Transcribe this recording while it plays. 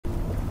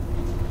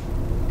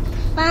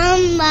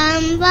Bum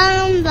bum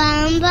bum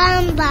bum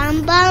bum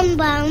bum bum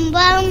bum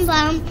bum bum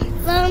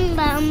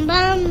bum bum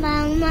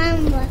bum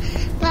bum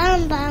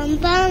bum bum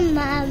bum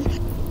bum.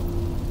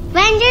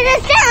 Run to the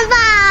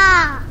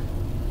Simba!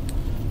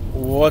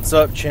 What's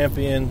up,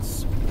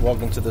 champions?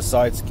 Welcome to the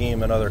side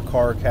scheme, another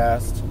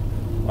Carcast.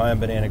 I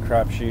am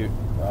BananaCrapshoot.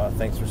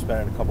 Thanks for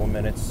spending a couple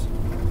minutes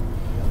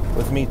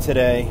with me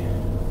today.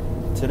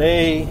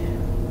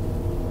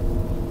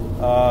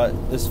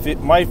 This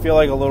might feel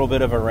like a little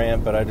bit of a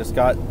rant, but I just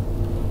got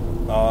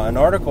an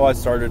article I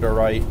started to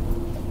write,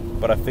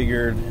 but I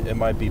figured it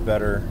might be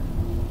better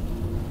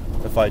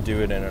if I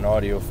do it in an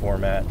audio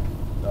format,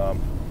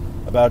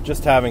 about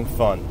just having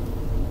fun.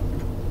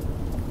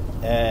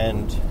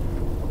 And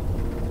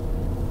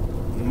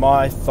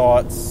my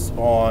thoughts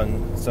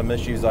on some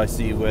issues I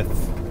see with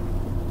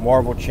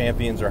Marvel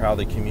Champions, or how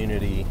the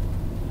community,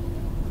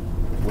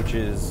 which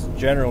is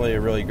generally a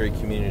really great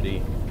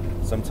community,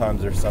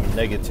 sometimes there's some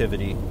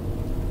negativity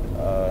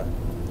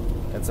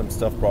and some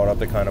stuff brought up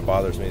that kind of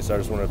bothers me. So I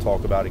just want to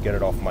talk about it, get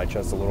it off my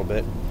chest a little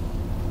bit.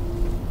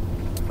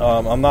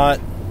 I'm not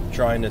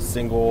trying to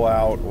single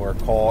out or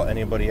call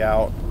anybody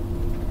out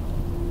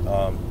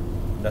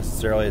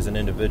necessarily as an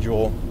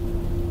individual,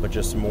 but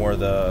just more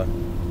the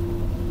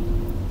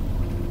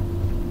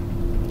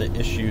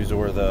issues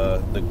or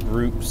the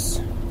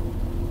groups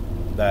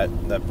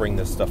that bring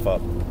this stuff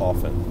up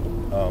often.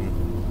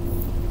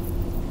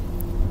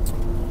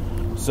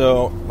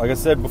 So, like I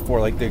said before,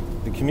 like the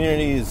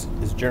community is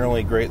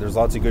generally great. There's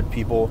lots of good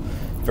people,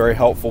 very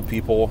helpful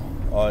people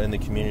in the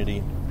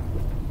community.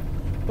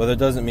 But that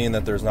doesn't mean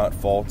that there's not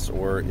faults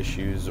or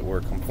issues or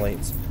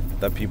complaints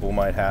that people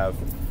might have.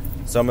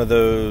 Some of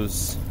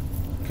those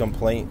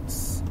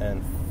complaints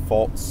and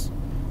faults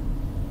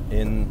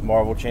in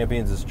Marvel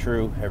Champions is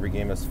true. Every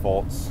game has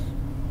faults.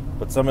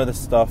 But some of the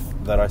stuff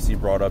that I see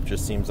brought up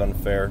just seems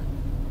unfair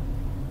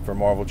for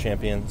Marvel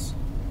Champions.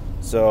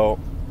 So,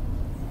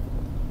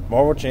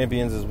 Marvel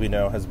Champions, as we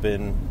know, has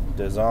been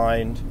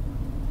designed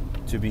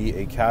to be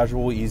a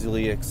casual,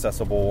 easily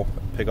accessible,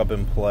 pick up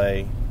and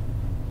play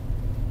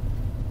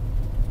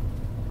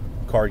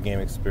card game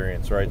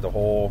experience, right? The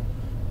whole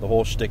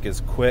shtick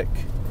is quick,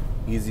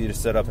 easy to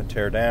set up and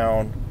tear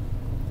down,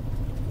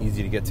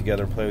 easy to get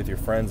together and play with your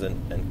friends.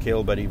 And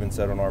Caleb had even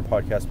said on our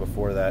podcast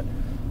before that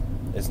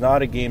it's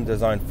not a game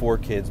designed for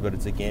kids, but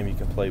it's a game you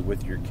can play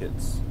with your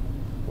kids,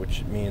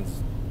 which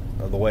means,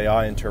 the way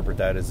I interpret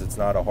that, is it's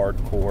not a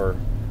hardcore,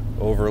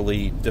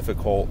 overly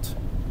difficult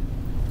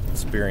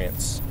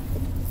experience.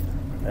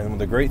 And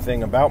the great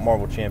thing about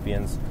Marvel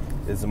Champions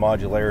is the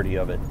modularity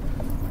of it.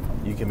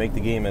 You can make the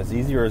game as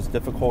easy or as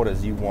difficult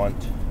as you want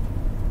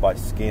by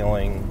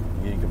scaling.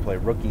 You can play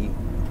rookie,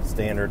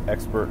 standard,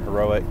 expert,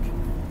 heroic.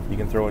 You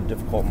can throw in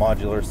difficult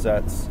modular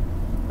sets.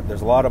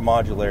 There's a lot of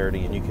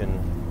modularity, and you can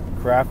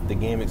craft the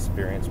game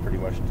experience pretty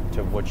much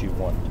to what you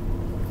want.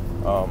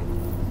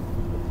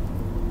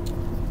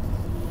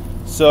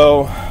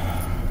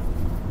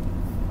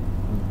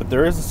 But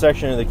there is a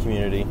section of the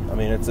community. I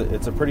mean,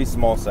 it's a pretty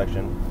small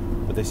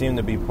section, but they seem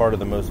to be part of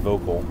the most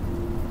vocal,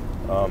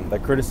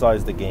 that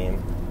criticize the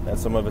game and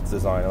some of its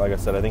design. And like I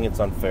said, I think it's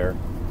unfair,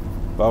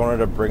 but I wanted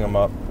to bring them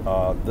up.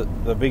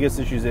 The biggest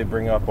issues they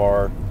bring up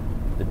are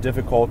the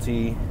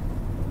difficulty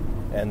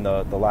and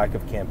the lack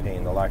of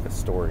campaign, the lack of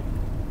story.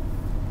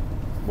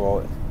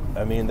 Well,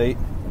 I mean,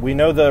 we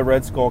know the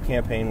Red Skull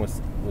campaign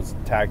was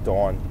tacked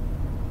on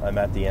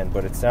at the end,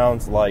 but it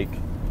sounds like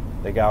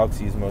the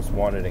Galaxy's Most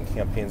Wanted and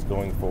campaigns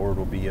going forward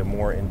will be a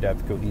more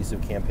in-depth,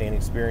 cohesive campaign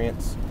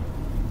experience.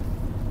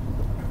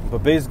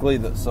 But basically,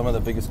 some of the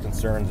biggest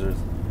concerns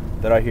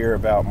that I hear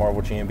about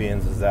Marvel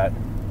Champions is that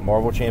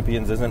Marvel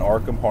Champions isn't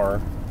Arkham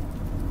Horror,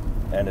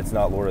 and it's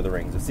not Lord of the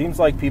Rings. It seems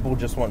like people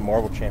just want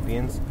Marvel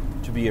Champions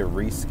to be a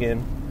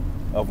reskin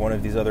of one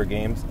of these other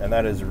games, and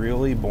that is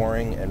really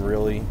boring and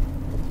really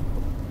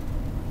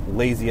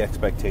lazy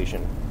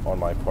expectation on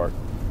my part.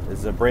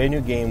 It's a brand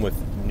new game with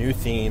new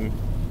theme,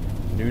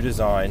 new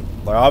design.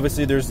 Like,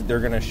 obviously they're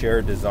going to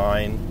share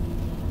design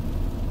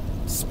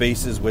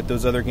spaces with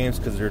those other games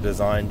because they're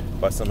designed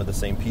by some of the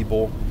same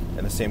people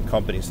and the same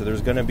company, so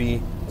there's going to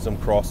be some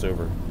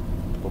crossover.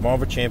 But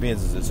Marvel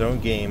Champions is its own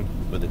game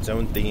with its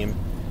own theme,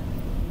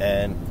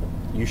 and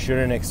you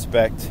shouldn't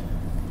expect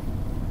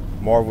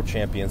Marvel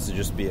Champions to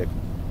just be a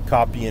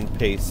copy and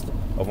paste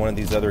of one of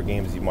these other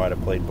games you might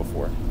have played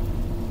before.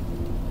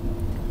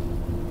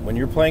 When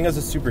you're playing as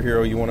a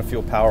superhero, you want to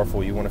feel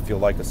powerful, you want to feel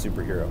like a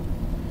superhero.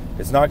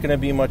 It's not going to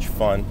be much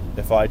fun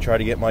if I try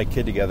to get my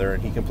kid together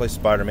and he can play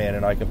Spider-Man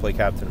and I can play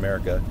Captain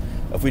America,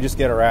 if we just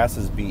get our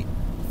asses beat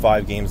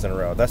 5 games in a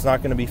row. That's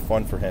not going to be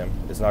fun for him.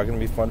 It's not going to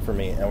be fun for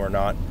me, and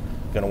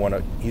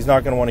he's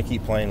not going to want to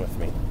keep playing with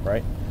me,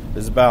 right?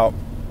 It's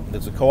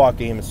a co-op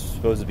game. It's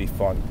supposed to be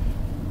fun,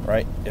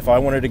 right? If I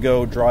wanted to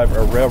go drive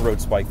a railroad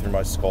spike through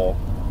my skull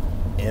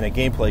in a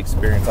gameplay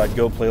experience, I'd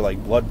go play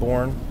like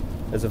Bloodborne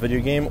as a video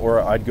game,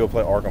 or I'd go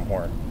play Arkham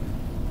Horror.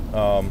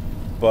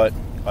 But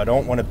I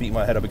don't want to beat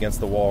my head up against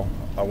the wall.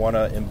 I want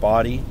to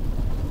embody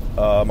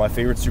my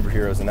favorite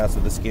superheroes, and that's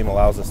what this game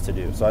allows us to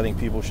do. So I think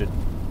people should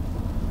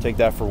take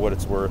that for what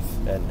it's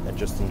worth and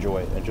just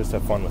enjoy it and just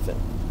have fun with it.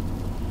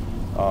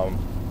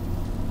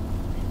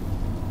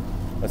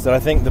 I said I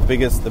think the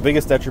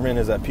biggest detriment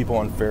is that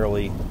people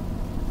unfairly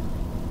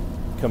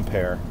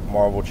compare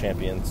Marvel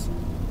Champions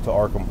to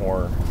Arkham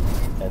Horror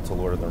and to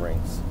Lord of the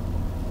Rings.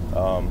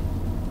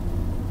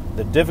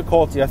 The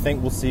difficulty, I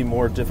think we'll see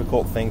more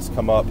difficult things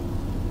come up.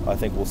 I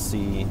think we'll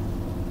see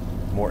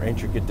more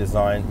intricate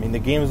design. I mean, the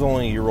game is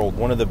only a year old.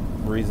 One of the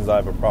reasons I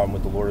have a problem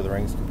with the Lord of the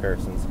Rings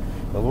comparisons,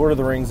 the Lord of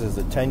the Rings is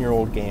a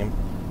 10-year-old game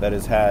that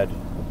has had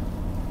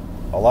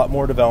a lot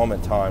more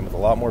development time with a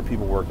lot more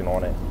people working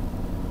on it.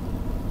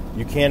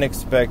 You can't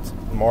expect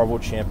Marvel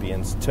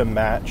Champions to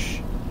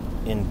match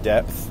in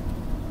depth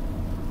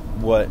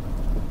what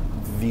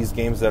these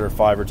games that are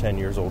 5 or 10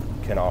 years old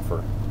can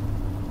offer,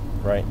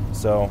 right?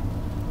 So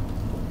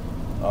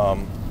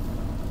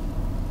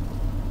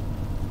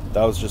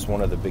that was just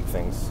one of the big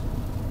things.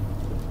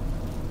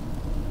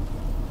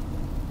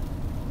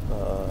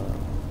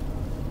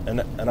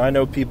 And I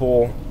know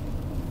people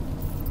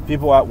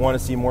want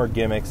to see more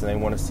gimmicks and they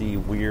want to see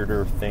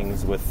weirder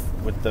things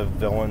with the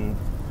villain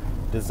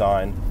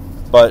design.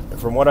 But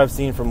from what I've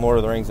seen from Lord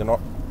of the Rings and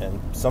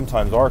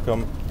sometimes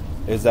Arkham,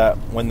 is that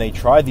when they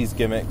try these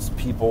gimmicks,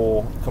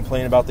 people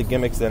complain about the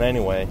gimmicks then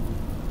anyway,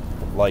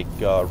 like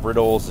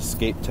riddles,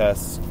 escape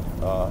tests,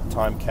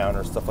 time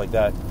counter, stuff like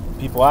that.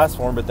 People ask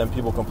for them, but then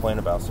people complain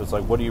about it. So it's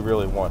like, what do you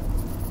really want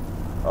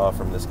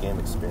from this game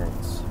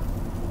experience?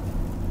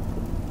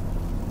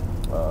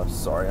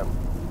 Sorry, I'm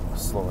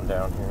slowing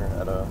down here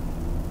at a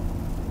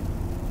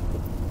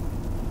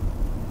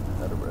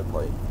red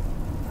light.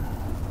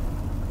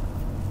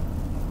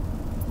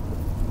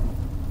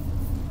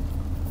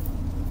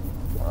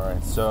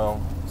 Alright,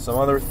 so some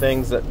other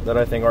things that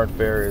I think aren't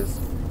fair is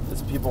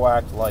people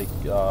act like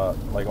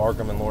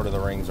Arkham and Lord of the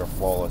Rings are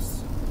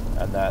flawless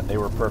and that they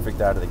were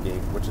perfect out of the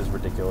gate, which is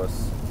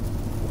ridiculous.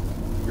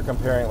 You're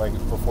comparing, like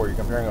before, you're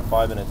comparing a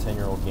 5 and a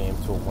 10-year-old game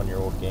to a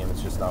 1-year-old game.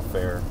 It's just not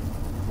fair.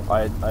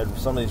 I had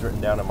some of these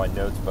written down in my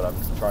notes, but I'm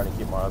trying to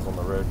keep my eyes on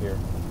the road here.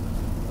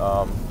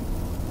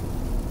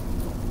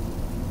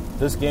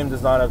 This game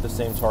does not have the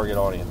same target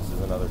audience,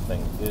 is another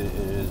thing. It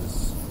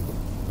is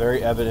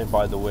very evident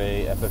by the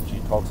way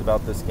FFG talks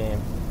about this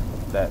game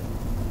that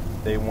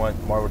they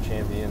want Marvel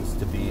Champions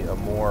to be a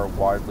more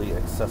widely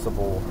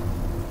accessible,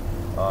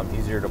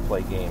 easier to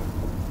play game,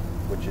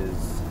 which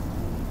is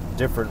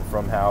different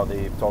from how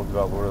they've talked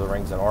about Lord of the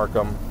Rings and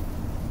Arkham.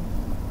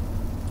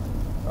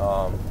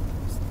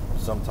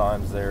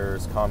 Sometimes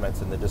there's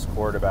comments in the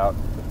Discord about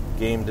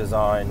game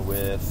design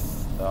with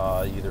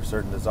either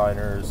certain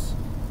designers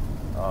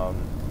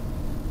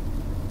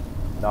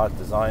not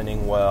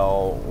designing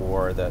well,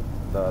 or that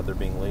they're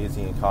being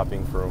lazy and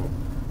copying from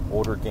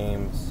older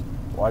games.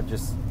 Well,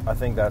 I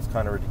think that's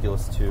kind of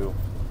ridiculous too,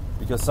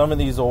 because some of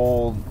these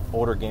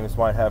older games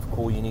might have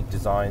cool, unique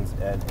designs,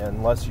 and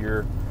unless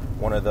you're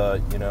one of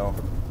the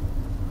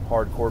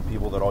hardcore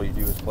people that all you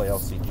do is play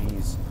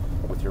LCGs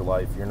with your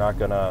life, you're not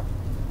gonna.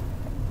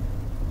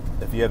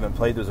 If you haven't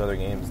played those other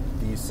games,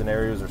 these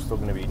scenarios are still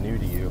going to be new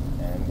to you.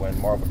 And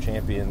when Marvel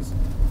Champions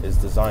is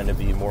designed to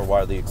be more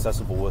widely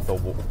accessible with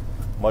a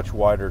much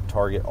wider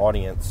target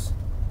audience,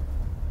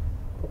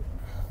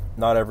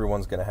 not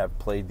everyone's going to have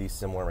played these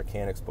similar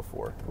mechanics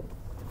before.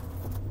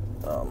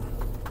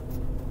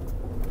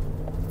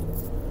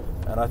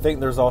 And I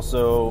think there's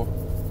also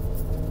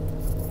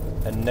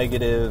a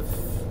negative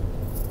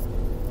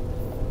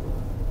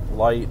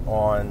light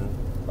on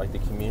like the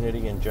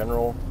community in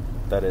general,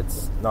 that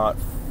it's not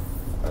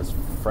as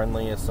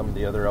friendly as some of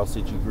the other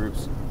LCG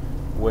groups,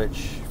 which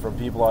from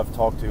people I've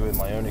talked to in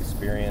my own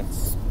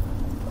experience,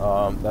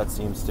 that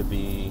seems to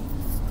be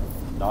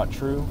not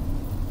true,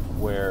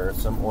 where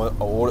some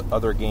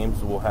other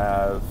games will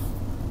have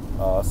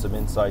some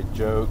inside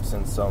jokes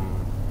and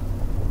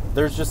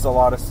there's just a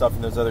lot of stuff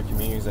in those other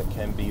communities that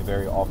can be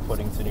very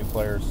off-putting to new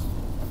players,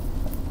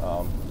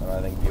 and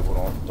I think people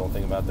don't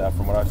think about that.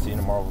 From what I've seen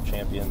in Marvel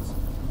Champions,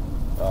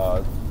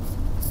 the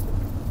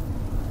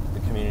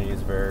community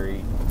is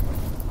very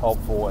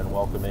helpful and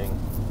welcoming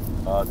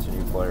to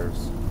new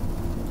players.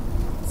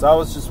 So that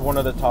was just one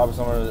of the topics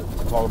I wanted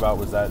to talk about,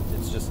 was that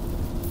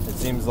it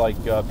seems like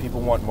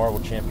people want Marvel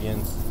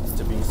Champions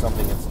to be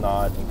something it's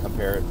not and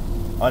compare it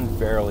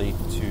unfairly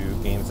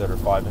to games that are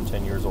 5 and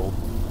 10 years old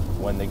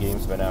when the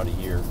game's been out a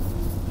year.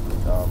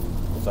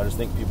 So I just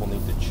think people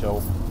need to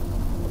chill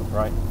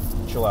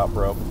out,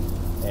 bro,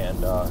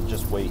 and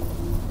just wait.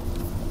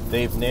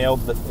 They've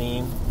nailed the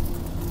theme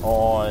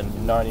on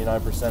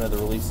 99% of the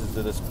releases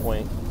to this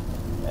point,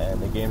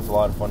 and the game's a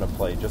lot of fun to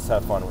play. Just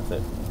have fun with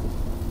it.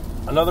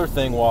 Another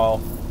thing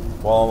while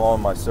I'm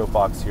on my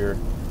soapbox here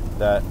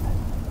that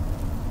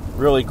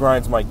really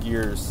grinds my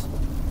gears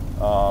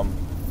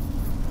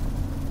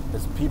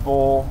is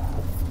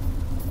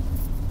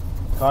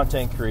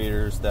content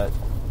creators that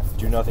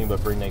do nothing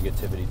but bring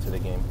negativity to the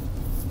game.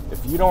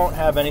 If you don't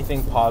have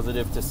anything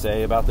positive to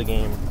say about the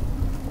game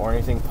or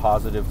anything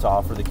positive to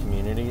offer the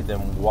community, then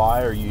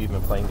why are you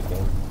even playing the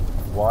game?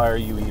 Why are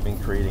you even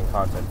creating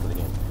content for the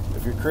game?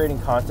 if you're creating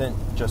content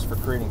just for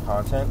creating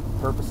content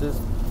purposes,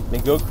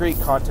 then go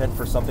create content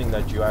for something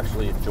that you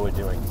actually enjoy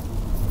doing.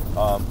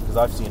 Because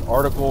I've seen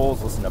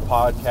articles, listened to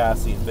podcasts,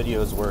 seen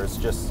videos where it's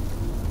just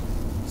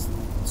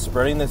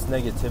spreading this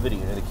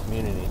negativity into the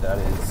community that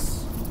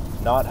is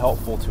not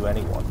helpful to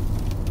anyone.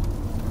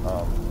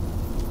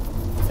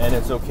 And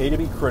it's okay to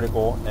be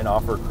critical and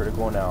offer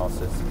critical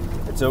analysis.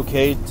 It's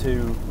okay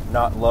to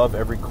not love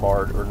every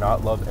card or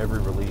not love every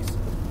release.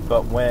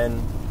 But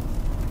when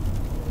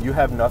you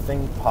have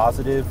nothing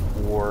positive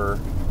or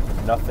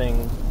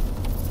nothing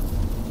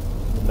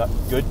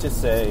good to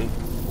say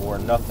or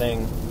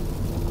nothing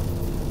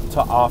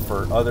to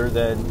offer other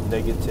than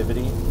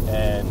negativity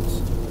and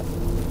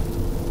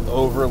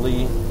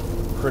overly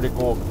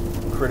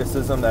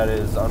criticism that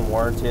is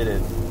unwarranted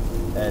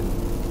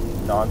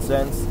and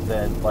nonsense,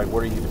 then like,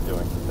 what are you even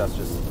doing?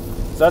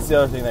 That's the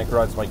other thing that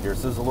grinds my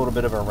gears. This is a little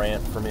bit of a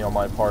rant for me on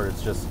my part.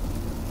 It's just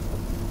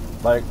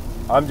like,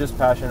 I'm just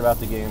passionate about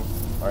the game.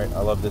 All right,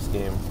 I love this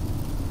game.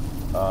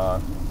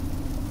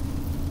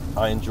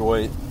 I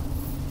enjoy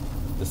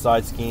the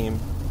side scheme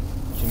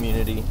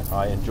community.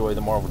 I enjoy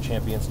the Marvel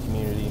Champions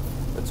community.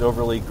 It's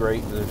overly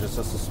great. There's just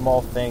the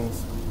small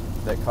things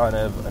that kind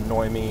of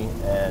annoy me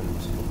and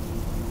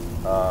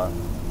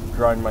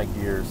grind my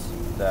gears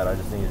that I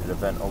just needed to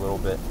vent a little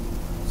bit.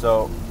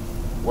 So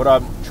what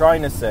I'm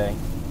trying to say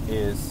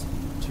is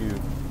to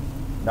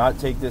not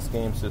take this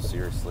game so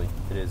seriously.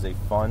 It is a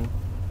fun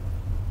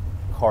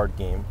card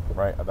game,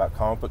 right? About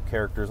comic book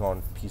characters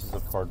on pieces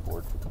of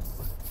cardboard.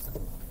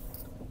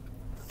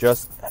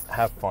 Just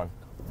have fun.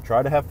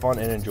 Try to have fun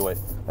and enjoy it.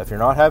 If you're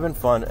not having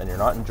fun and you're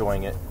not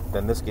enjoying it,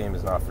 then this game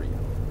is not for you.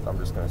 I'm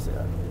just going to say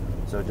that.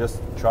 So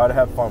just try to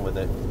have fun with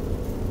it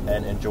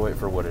and enjoy it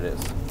for what it is.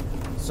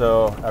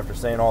 So after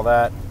saying all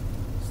that,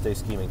 stay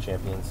scheming,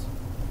 champions.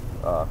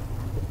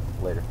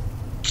 Later.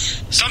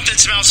 Something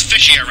smells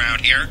fishy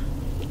around here.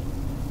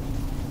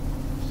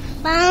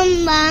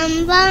 Bum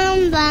bum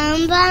bum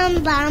bum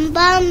bum bum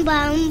bum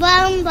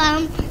bum bum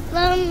bum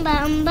bum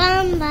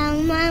bum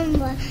bum bum bum.